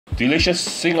delicious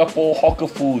Singapore hawker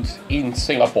foods in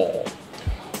Singapore.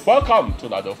 Welcome to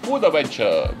another food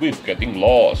adventure with Getting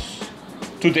Lost.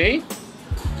 Today,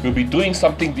 we'll be doing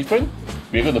something different.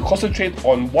 We're going to concentrate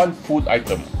on one food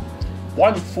item.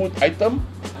 One food item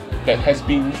that has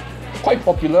been quite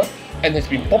popular and has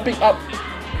been popping up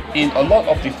in a lot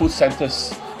of the food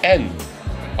centers, and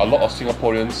a lot of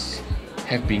Singaporeans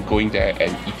have been going there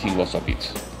and eating lots of it.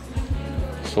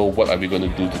 So what are we going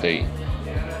to do today?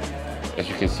 As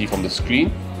you can see from the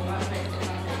screen,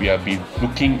 we will be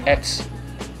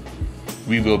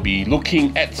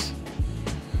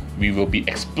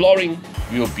exploring,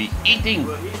 we will be eating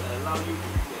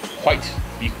white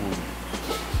Bee Hoon.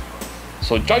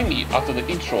 So join me after the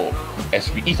intro as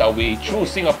we eat our way through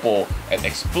Singapore and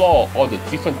explore all the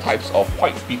different types of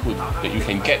white Bee Hoon that you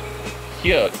can get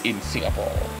here in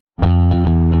Singapore.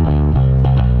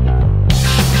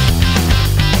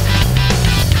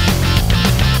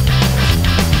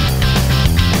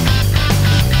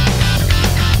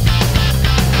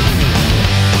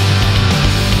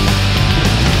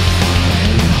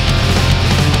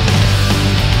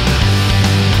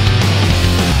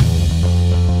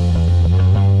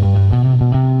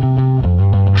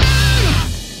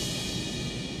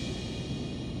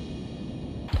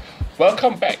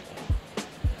 Welcome back.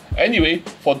 Anyway,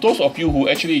 for those of you who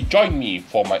actually joined me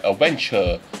for my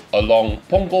adventure along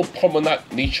Punggol Promenade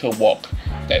Nature Walk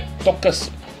that took us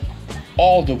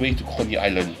all the way to Coney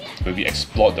Island, where we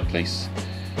explored the place.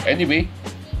 Anyway,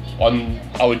 on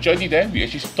our journey there, we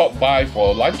actually stopped by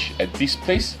for lunch at this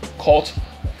place called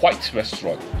White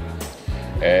Restaurant,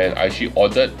 and I actually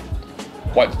ordered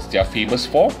what they are famous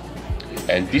for.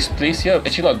 And this place here,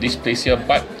 actually not this place here,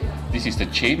 but this is the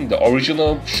chain, the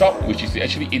original shop, which is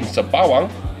actually in Sembawang,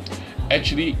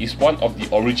 actually is one of the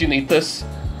originators,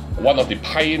 one of the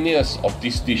pioneers of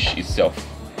this dish itself.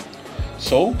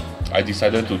 So I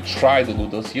decided to try the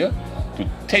noodles here to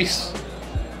taste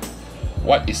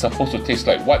what it's supposed to taste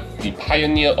like, what the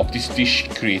pioneer of this dish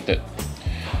created.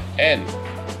 And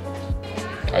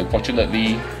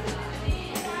unfortunately,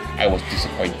 I was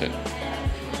disappointed.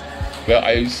 Well,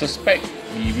 I suspect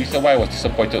the reason why I was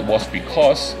disappointed was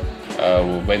because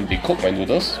when they cook my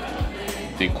noodles,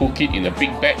 they cook it in a big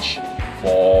batch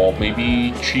for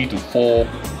maybe 3 to 4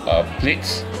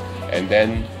 plates, and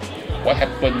then what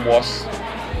happened was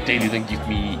they didn't give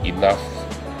me enough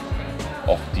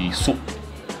of the soup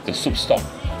stock,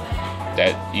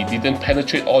 that it didn't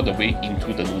penetrate all the way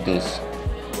into the noodles.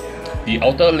 The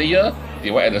outer layer, they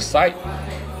were at the side,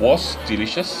 was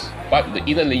delicious, but the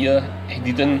inner layer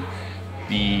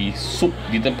the soup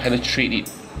didn't penetrate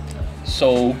it.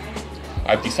 So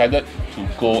I've decided to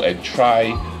go and try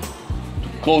to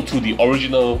go to the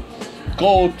original,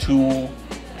 go to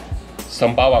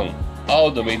Sembawang, all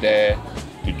the way there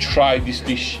to try this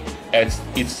dish as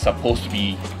it's supposed to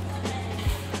be.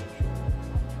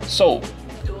 So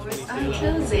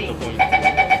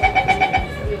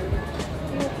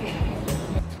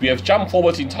we have jumped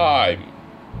forward in time,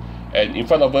 and in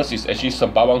front of us is actually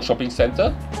Sembawang Shopping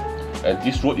Centre, and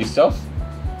this road itself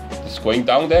is going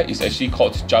down there is actually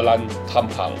called Jalan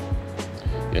Tampang.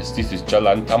 Yes, this is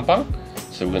Jalan Tampang.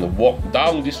 So we're going to walk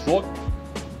down this road.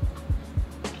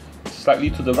 Slightly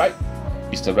to the right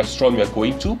is the restaurant we are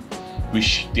going to,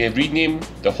 which they have renamed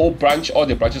the whole branch. All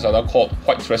the branches are now called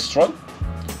White Restaurant,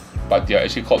 but they are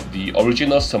actually called the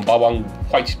original Sembawang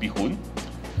White Bee Hoon.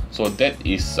 So that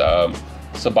is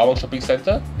Sembawang Shopping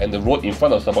Centre, and the road in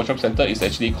front of Sembawang Shopping Centre is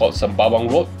actually called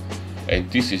Sembawang Road, and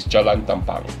this is Jalan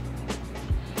Tampang,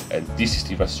 and this is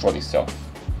the restaurant itself.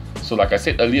 So like I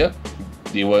said earlier,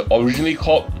 they were originally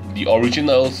called the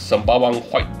original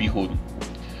Sembawang White Bee Hoon.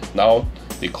 Now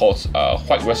they call it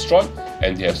White Restaurant,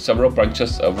 and they have several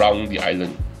branches around the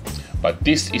island, but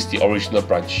this is the original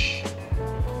branch,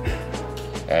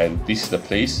 and this is the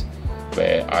place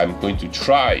where I'm going to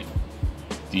try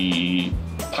the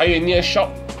pioneer shop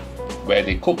where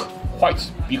they cook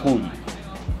white Bee Hoon.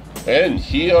 And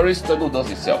here is the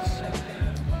noodles itself.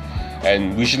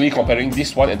 And visually comparing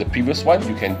this one and the previous one,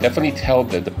 you can definitely tell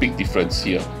the big difference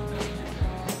here.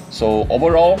 So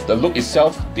overall, the look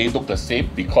itself, they look the same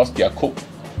because they are cooked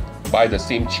by the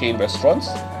same chain restaurants.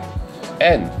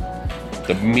 And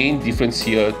the main difference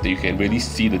here, that you can really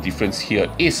see the difference here,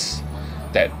 is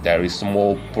that there is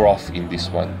more broth in this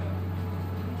one.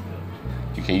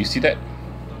 Can you see that?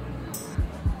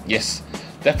 Yes,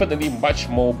 definitely much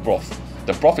more broth.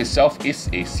 The broth itself is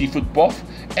a seafood broth,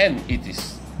 and it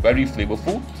is very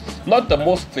flavorful. Not the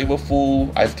most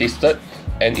flavorful I've tasted,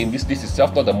 and in this dish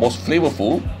itself, not the most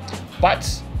flavorful,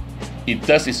 but it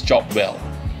does its job well.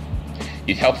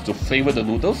 It helps to flavor the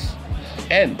noodles,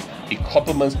 and it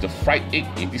complements the fried egg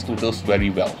in these noodles very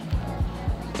well.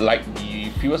 like the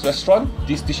previous restaurant,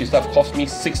 this dish itself cost me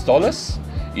 $6.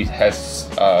 It has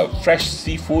fresh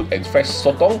seafood and fresh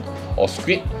sotong or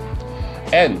squid,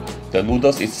 and the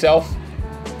noodles itself,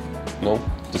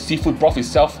 the seafood broth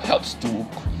itself helps to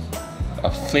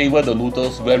flavor the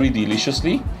noodles very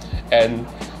deliciously, and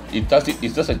it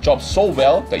does a job so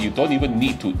well that you don't even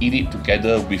need to eat it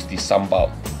together with the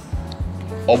sambal.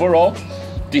 Overall,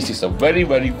 this is a very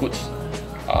good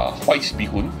white Bee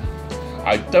Hoon.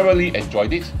 I thoroughly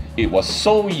enjoyed it. It was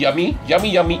so yummy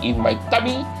in my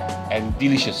tummy and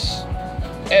delicious.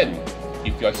 And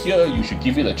if you're here, you should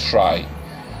give it a try.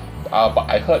 But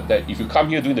I heard that if you come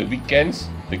here during the weekends,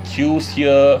 the queues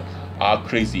here are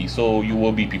crazy. So you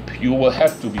will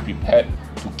have to be prepared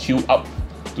to queue up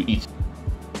to eat.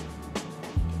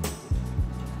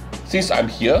 Since I'm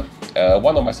here,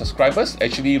 one of my subscribers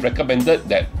actually recommended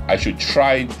that I should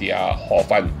try their hor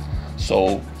fun.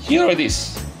 So here it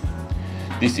is.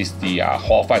 This is the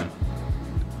hor fun,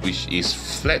 which is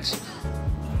flat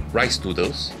rice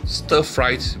noodles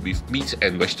stir-fried with meat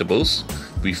and vegetables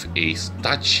with a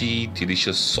starchy,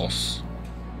 delicious sauce.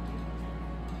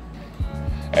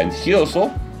 And here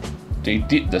also, they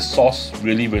did the sauce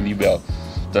really well.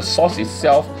 The sauce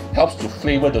itself helps to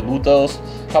flavor the noodles,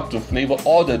 help to flavor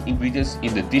all the ingredients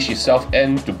in the dish itself,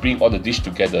 and to bring all the dish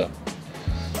together.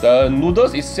 The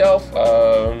noodles itself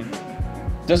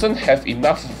doesn't have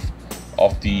enough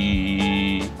of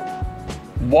the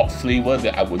wok flavor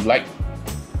that I would like,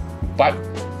 but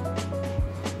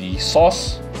the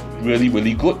sauce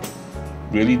really good,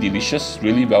 really delicious,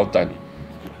 really well done.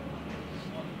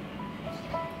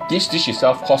 This dish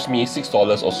itself cost me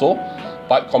 $6 or so,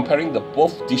 but comparing the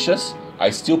both dishes, I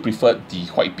still preferred the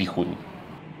white Bee Hoon.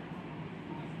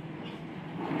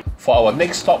 For our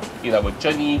next stop in our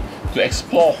journey to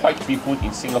explore white Bee Hoon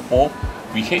in Singapore,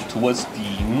 we head towards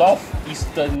the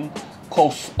northeastern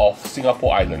coast of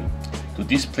Singapore Island to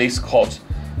this place called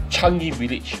Changi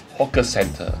Village Hawker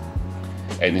Centre.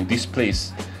 And in this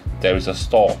place, there is a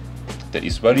store that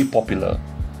is very popular,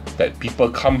 that people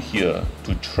come here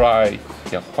to try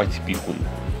their white Bee Hoon.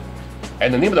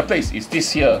 And the name of the place is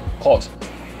this here, called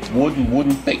Woon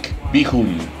Woon Pek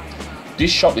BeeHoon.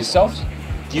 This shop itself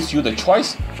gives you the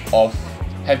choice of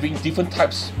having different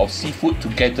types of seafood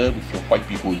together with your white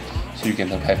Bee Hoon. So you can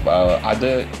have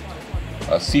other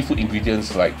seafood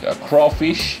ingredients like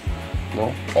crawfish,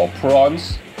 or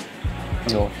prawns,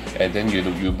 and then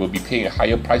you will be paying a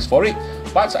higher price for it.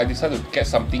 But I decided to get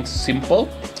something simple,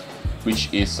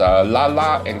 which is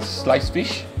lala and sliced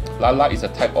fish. Lala is a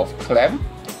type of clam,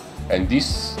 and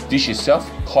this dish itself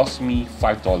cost me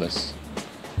 $5.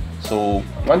 So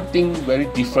one thing very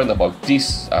different about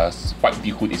this white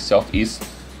Bee Hoon itself is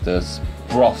the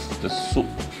broth, the soup.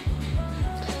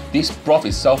 This broth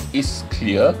itself is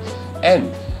clear,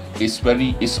 and it's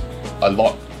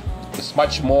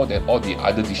much more than all the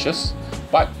other dishes.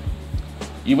 But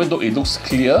even though it looks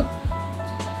clear,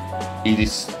 it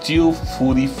is still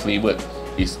fully flavored.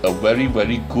 It's a very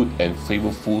good and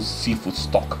flavorful seafood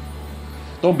stock.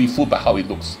 Don't be fooled by how it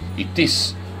looks. It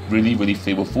is really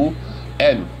flavorful,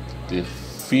 and the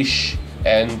fish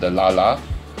and the lala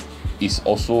is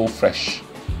also fresh.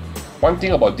 One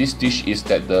thing about this dish is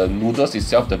that the noodles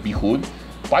itself, the Bee Hoon,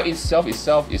 by itself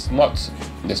is not,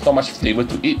 there's not much flavor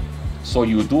to it, so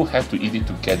you do have to eat it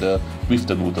together with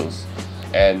the noodles.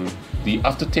 And the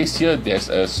aftertaste here, there's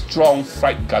a strong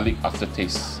fried garlic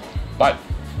aftertaste. But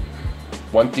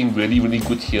one thing really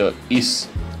good here is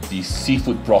the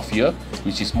seafood broth here,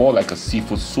 which is more like a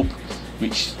seafood soup,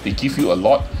 which they give you a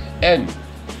lot, and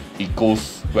it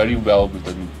goes very well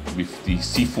with the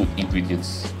seafood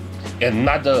ingredients.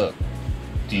 Another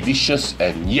delicious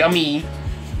and yummy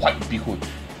white Bee Hoon.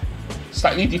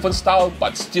 Slightly different style,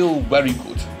 but still very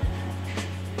good.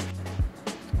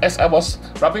 As I was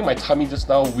rubbing my tummy just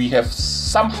now, we have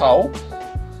somehow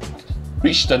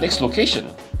reached the next location,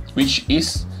 which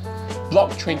is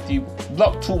Block 210,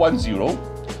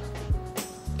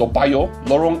 Toa Payoh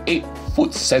Lorong 8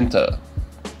 Food Centre.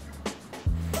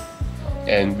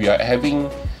 And we are having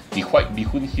the white Bee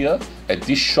Hoon here at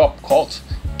this shop called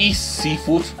East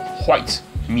Seafood White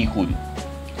Bee Hoon.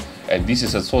 And this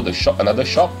is also another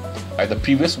shop like the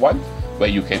previous one, where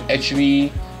you can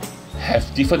actually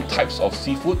have different types of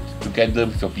seafood together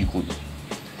with your Bee Hoon.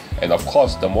 And of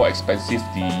course, the more expensive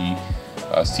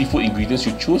the seafood ingredients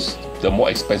you choose, the more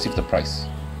expensive the price.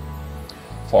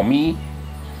 For me,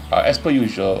 as per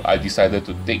usual, I decided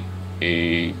to take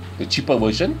the cheaper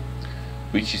version,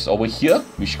 which is over here,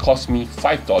 which cost me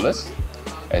 $5.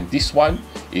 And this one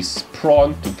is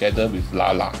prawn together with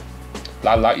lala.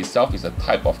 Lala itself is a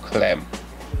type of clam.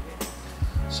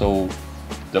 So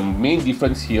the main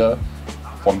difference here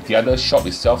from the other shop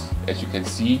itself, as you can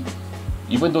see,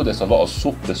 even though there's a lot of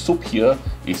soup, the soup here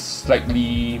is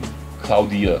slightly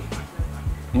cloudier,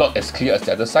 not as clear as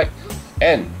the other side,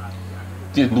 and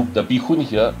the Bee Hoon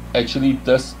here actually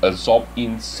does absorb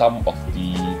in some of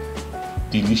the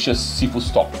delicious seafood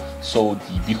stock. So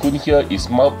the Bee Hoon here is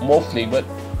more flavored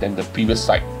than the previous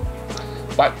side.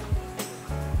 But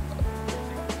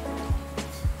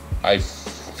I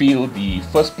feel the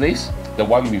first place, the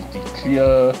one with the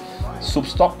clear soup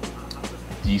stock,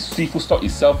 the seafood stock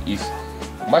itself is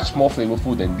much more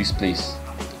flavorful than this place,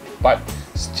 but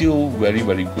still very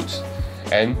good.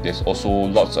 And there's also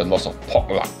lots and lots of pork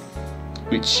lard,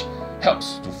 which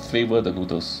helps to flavor the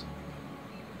noodles.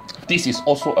 This is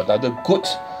also another good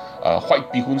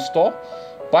white Bee Hoon store,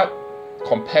 but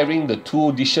comparing the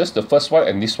two dishes, the first one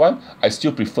and this one, I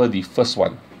still prefer the first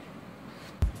one.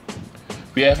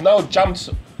 We have now jumped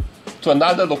to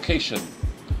another location,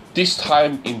 this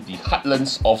time in the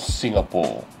heartlands of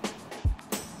Singapore.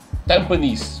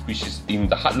 Tampines, which is in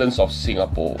the heartlands of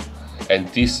Singapore, and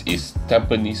this is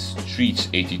Tampines Street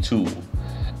 82.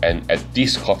 And at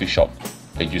this coffee shop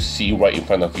that you see right in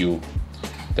front of you,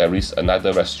 there is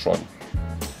another restaurant.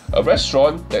 A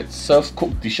restaurant that serves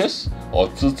cooked dishes or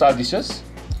zi dishes,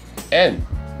 and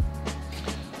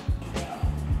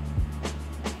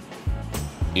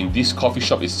in this coffee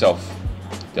shop itself,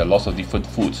 there are lots of different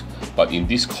foods, but in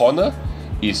this corner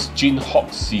is Jin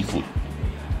Hock Seafood.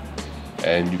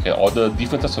 And you can order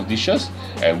different types of dishes,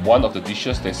 and one of the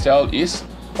dishes they sell is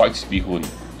white Bee Hoon.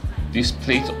 This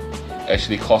plate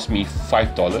actually cost me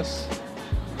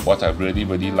 $5. What I really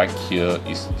like here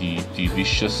is the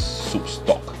delicious soup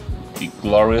stock, the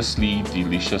gloriously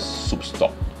delicious soup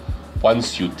stock.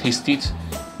 Once you taste it,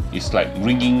 it's like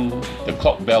ringing the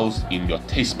clock bells in your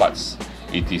taste buds.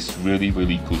 It is really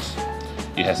good.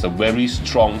 It has a very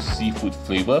strong seafood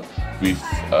flavor with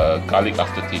garlic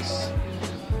aftertaste.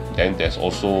 Then there's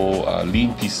also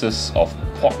lean pieces of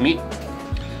pork meat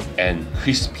and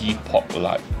crispy pork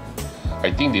lard.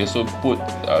 I think they also put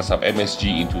some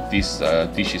MSG into this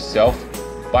dish itself,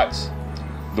 but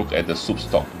look at the soup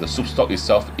stock. The soup stock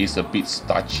itself is a bit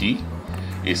starchy.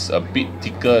 It's a bit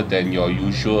thicker than your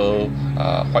usual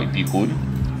white Bee Hoon,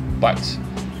 but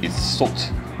it's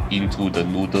soaked into the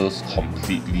noodles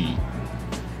completely.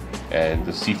 And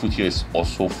the seafood here is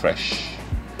also fresh.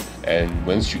 And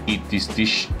once you eat this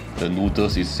dish, the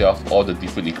noodles itself, all the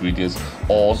different ingredients,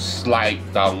 all slide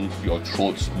down your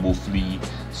throat smoothly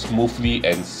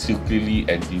and silkily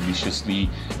and deliciously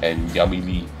and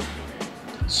yummily.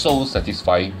 So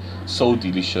satisfying, so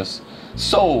delicious,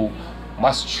 so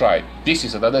must try. This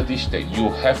is another dish that you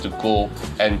have to go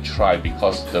and try,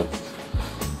 because the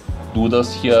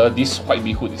noodles here, this white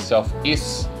Bee Hoon itself,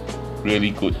 is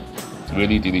really good,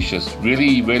 really delicious,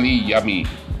 really yummy.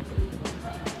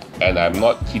 And I'm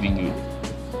not kidding you,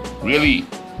 really.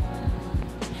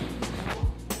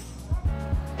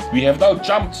 We have now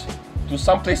jumped to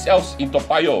someplace else in Toa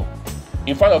Payoh.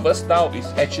 In front of us now is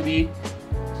actually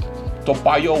Toa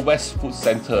Payoh West Food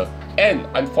Centre, and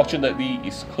unfortunately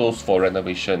it's closed for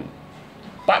renovation.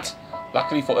 But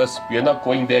luckily for us, we are not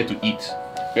going there to eat.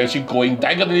 We're actually going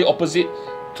diagonally opposite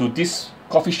to this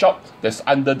coffee shop that's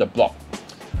under the block.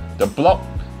 The block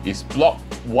is block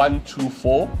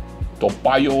 124, Toa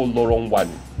Payoh Lorong 1.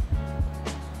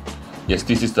 Yes,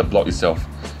 this is the block itself.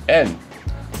 And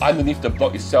underneath the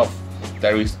block itself,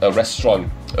 there is a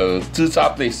restaurant, a zi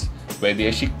place, where they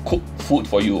actually cook food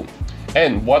for you.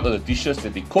 And one of the dishes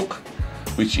that they cook,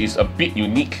 which is a bit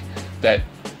unique, that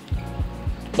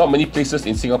not many places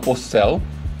in Singapore sell,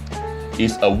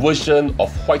 is a version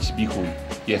of white Bee Hoon.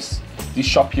 Yes, this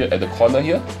shop here at the corner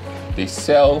here, they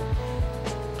sell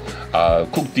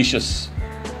cooked dishes,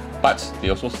 but they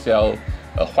also sell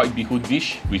a white Bee Hoon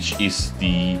dish, which is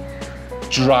the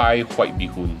dry white Bee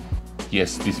Hoon.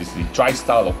 Yes, this is the dry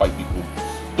style of white Bee Hoon.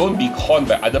 Don't be conned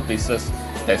by other places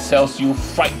that sells you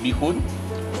fried Bee Hoon,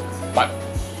 but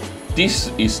this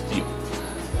is the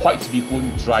white Bee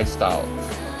Hoon dry style,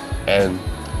 and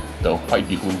the white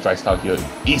Bee Hoon dry style here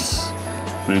is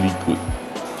really good.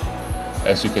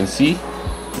 As you can see,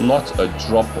 not a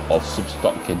drop of soup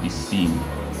stock can be seen.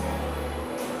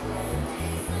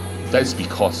 That's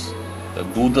because the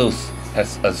noodles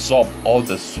has absorbed all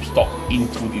the soup stock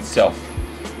into itself,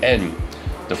 and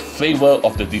the flavor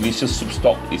of the delicious soup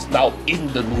stock is now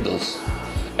in the noodles,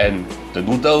 and the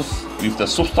noodles with the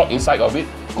soup stock inside of it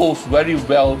goes very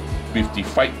well with the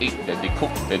fried egg that they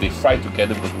cook, that they fry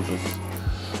together with the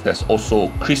noodles. There's also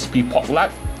crispy pork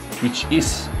lard, which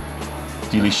is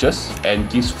delicious and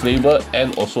gives flavor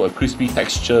and also a crispy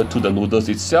texture to the noodles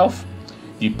itself.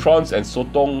 The prawns and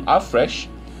sotong are fresh,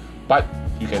 but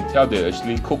you can tell they're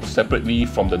actually cooked separately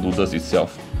from the noodles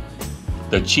itself.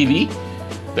 The chili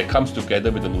that comes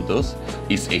together with the noodles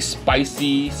is a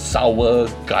spicy, sour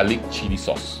garlic chili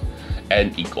sauce.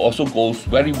 And it also goes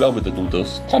very well with the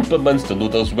noodles, complements the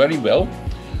noodles very well.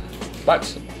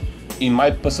 But in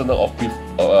my personal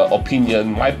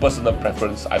opinion, my personal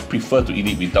preference, I prefer to eat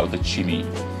it without the chili.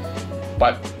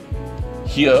 But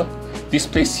here, this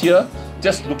place here,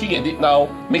 just looking at it now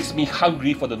makes me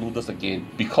hungry for the noodles again,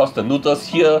 because the noodles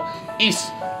here is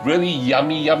really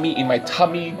yummy in my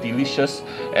tummy, delicious,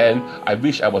 and I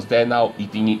wish I was there now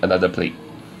eating it another plate.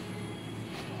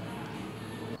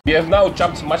 We have now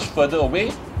jumped much further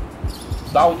away.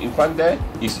 Down in front there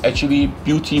is actually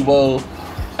Beauty World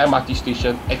MRT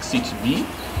station exit B,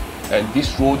 and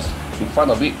this road in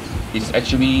front of it is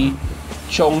actually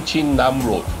Cheong Nam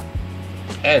Road,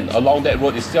 and along that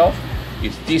road itself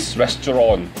is this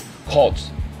restaurant called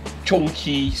Chun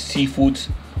Kee Seafood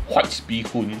White Bee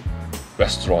Hoon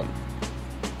restaurant.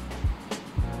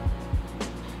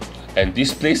 And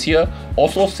this place here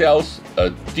also sells a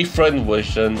different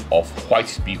version of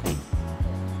white bee hoon.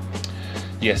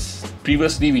 Yes,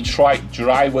 previously we tried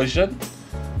dry version.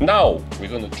 Now we're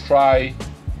going to try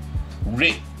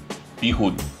red bee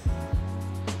hoon.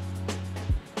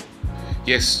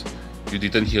 Yes, you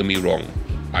didn't hear me wrong.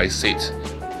 I said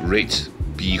red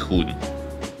bee hoon.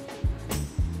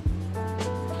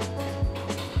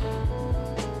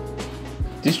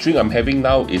 This drink I'm having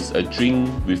now is a drink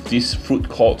with this fruit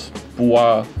called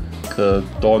Buah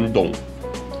Kedondong.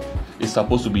 It's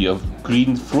supposed to be a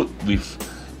green fruit with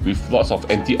lots of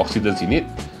antioxidants in it.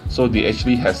 So they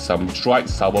actually have some dried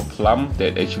sour plum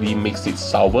that actually makes it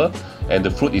sour, and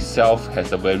the fruit itself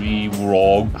has a very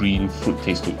raw green fruit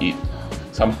taste to it.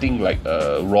 Something like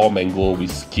a raw mango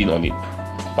with skin on it.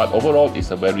 But overall,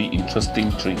 it's a very interesting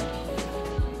drink.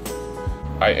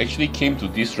 I actually came to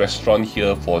this restaurant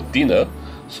here for dinner,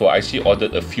 so I actually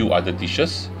ordered a few other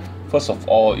dishes. First of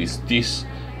all is this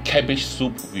cabbage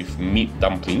soup with meat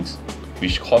dumplings,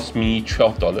 which cost me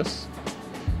 $12.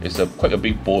 It's quite a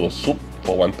big bowl of soup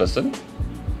for one person.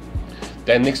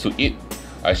 Then next to it,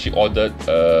 I actually ordered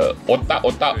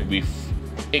otak with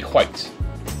egg white.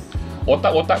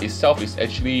 Otak itself is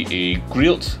actually a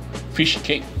grilled fish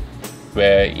cake,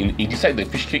 where inside the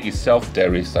fish cake itself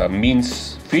there is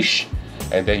minced fish,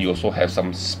 and then you also have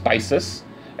some spices,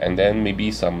 and then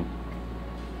maybe some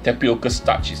tapioca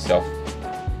starch itself.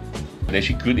 They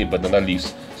actually grilled in banana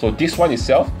leaves. So this one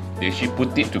itself, they actually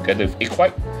put it together with egg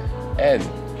white, and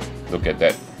look at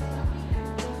that.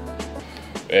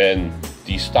 And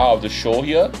the star of the show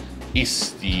here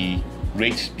is the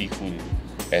red bee hoon,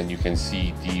 and you can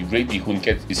see the red bee hoon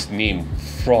gets its name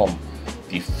from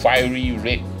the fiery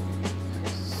red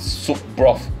soup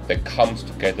broth that comes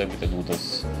together with the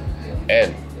noodles.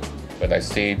 And when I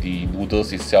say the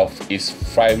noodles itself is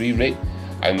fiery red,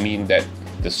 I mean that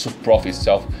the soup broth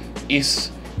itself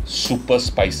is super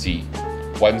spicy.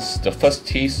 Once the first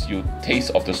taste you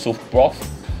taste of the soup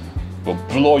broth will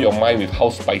blow your mind with how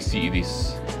spicy it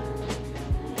is.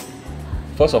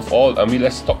 First of all,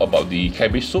 let's talk about the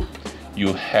cabbage soup.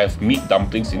 You have meat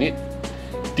dumplings in it.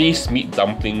 These meat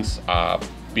dumplings are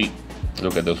big.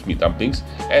 Look at those meat dumplings,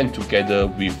 and together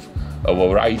with a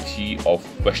variety of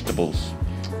vegetables.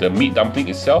 The meat dumpling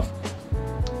itself,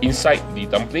 inside the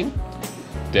dumpling,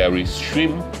 there is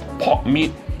shrimp, pork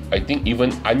meat, I think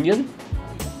even onion,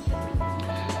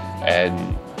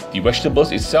 and the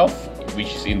vegetables itself,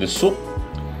 which is in the soup.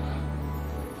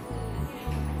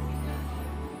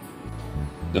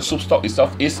 The soup stock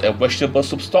itself is a vegetable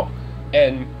soup stock,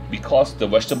 and because the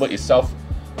vegetable itself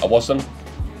wasn't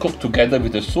cooked together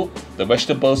with the soup, the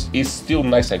vegetables is still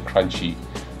nice and crunchy.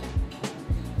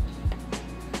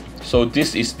 So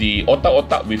this is the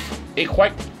otak with egg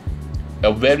white,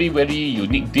 a very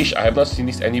unique dish. I have not seen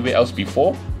this anywhere else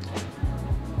before.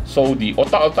 So the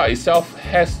otak itself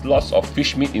has lots of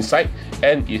fish meat inside,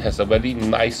 and it has a very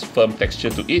nice firm texture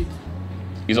to it.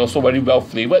 It's also very well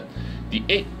flavored. The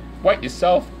egg white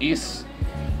itself is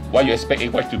what you expect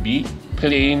egg white to be,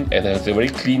 plain and has a very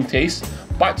clean taste.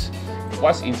 But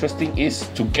what's interesting is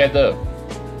together,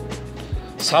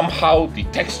 somehow the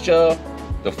texture,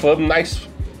 the firm nice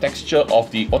texture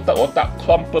of the otak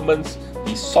complements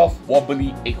the soft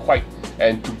wobbly egg white,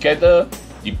 and together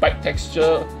the bite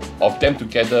texture of them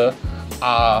together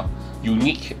are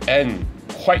unique and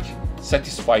quite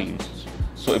satisfying.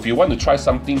 So if you want to try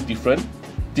something different,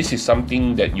 this is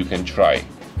something that you can try.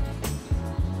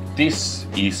 This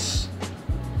is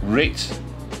red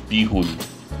bee hoon,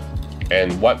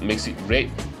 and what makes it red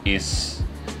is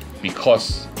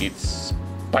because it's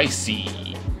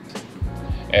spicy.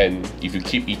 And if you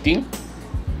keep eating,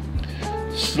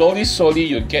 Slowly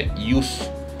you get used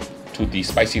to the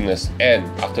spiciness, and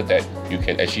after that you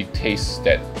can actually taste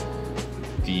that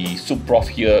the soup broth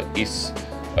here is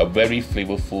a very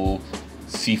flavorful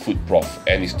seafood broth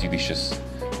and it's delicious.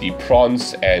 The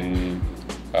prawns and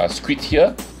squid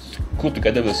here cooked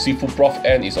together with seafood broth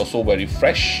and is also very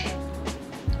fresh.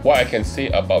 What I can say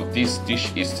about this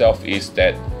dish itself is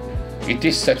that it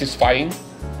is satisfying,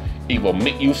 it will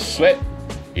make you sweat,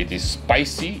 it is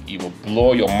spicy, it will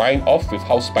blow your mind off with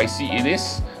how spicy it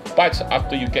is, but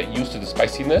after you get used to the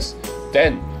spiciness,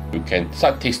 then you can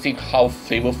start tasting how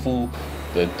flavorful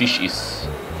the dish is.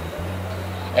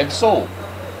 And so,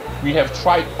 we have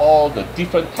tried all the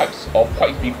different types of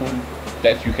white bee hoon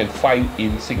that you can find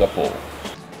in Singapore.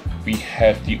 We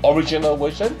have the original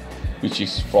version, which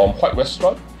is from White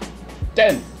Restaurant.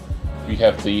 Then, we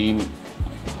have the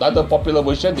another popular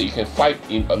version that you can find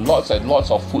in lots and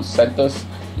lots of food centers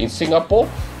in Singapore,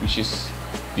 which is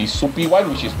the soupy one,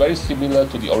 which is very similar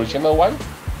to the original one.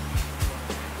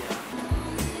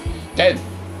 Then,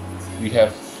 we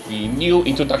have the new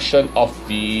introduction of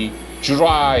the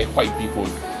dry white bee hoon,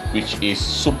 which is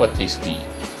super tasty.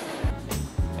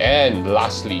 And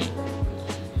lastly,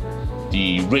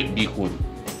 the red bee hoon,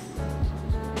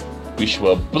 which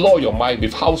will blow your mind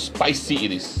with how spicy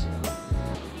it is.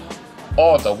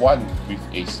 Or the one with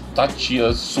a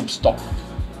starchier soup stock.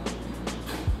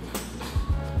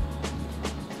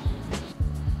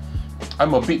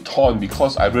 I'm a bit torn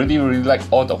because I really like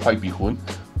all the white bee hoon,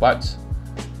 but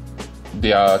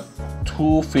there are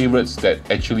two favorites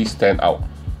that actually stand out.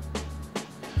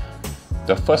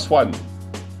 The first one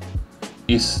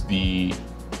is the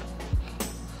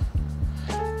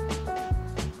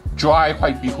dry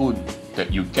white bee hoon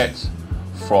that you get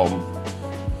from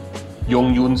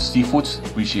Woon Woon Seafood,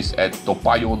 which is at Toa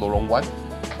Payoh Lorong 1.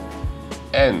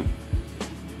 And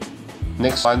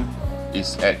next one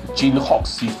is at Jin Hock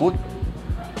Seafood,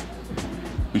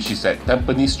 which is at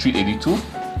Tampines Street 82,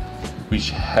 which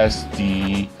has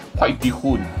the white bee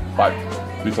hoon but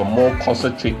with a more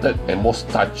concentrated and more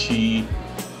starchy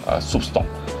soup stock.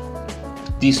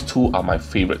 These two are my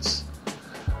favorites,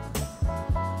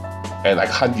 and I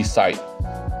can't decide.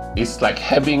 It's like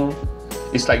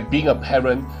being a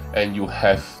parent and you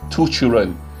have two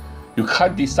children. You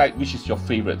can't decide which is your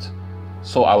favorite.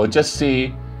 So I will just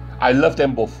say I love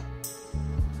them both.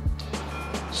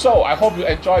 So I hope you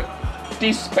enjoyed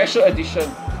this special edition,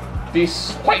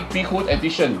 this white bee hoon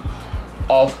edition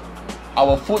of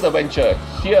our food adventure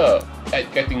here at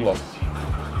GettingLost.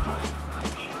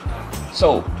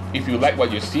 So if you like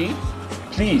what you see,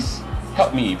 please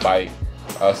help me by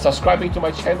subscribing to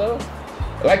my channel,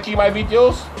 liking my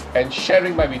videos, and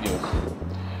sharing my videos.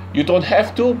 You don't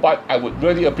have to, but I would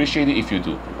really appreciate it if you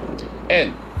do.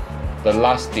 And the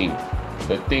last thing,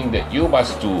 the thing that you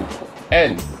must do,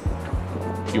 and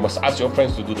you must ask your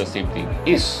friends to do the same thing,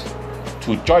 is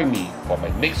to join me for my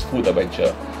next food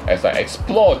adventure as I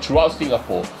explore throughout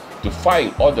Singapore to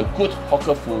find all the good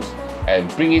hawker foods and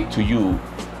bring it to you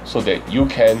so that you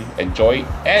can enjoy it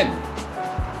and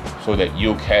so that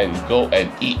you can go and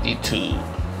eat it too.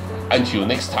 Until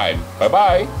next time, bye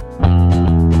bye.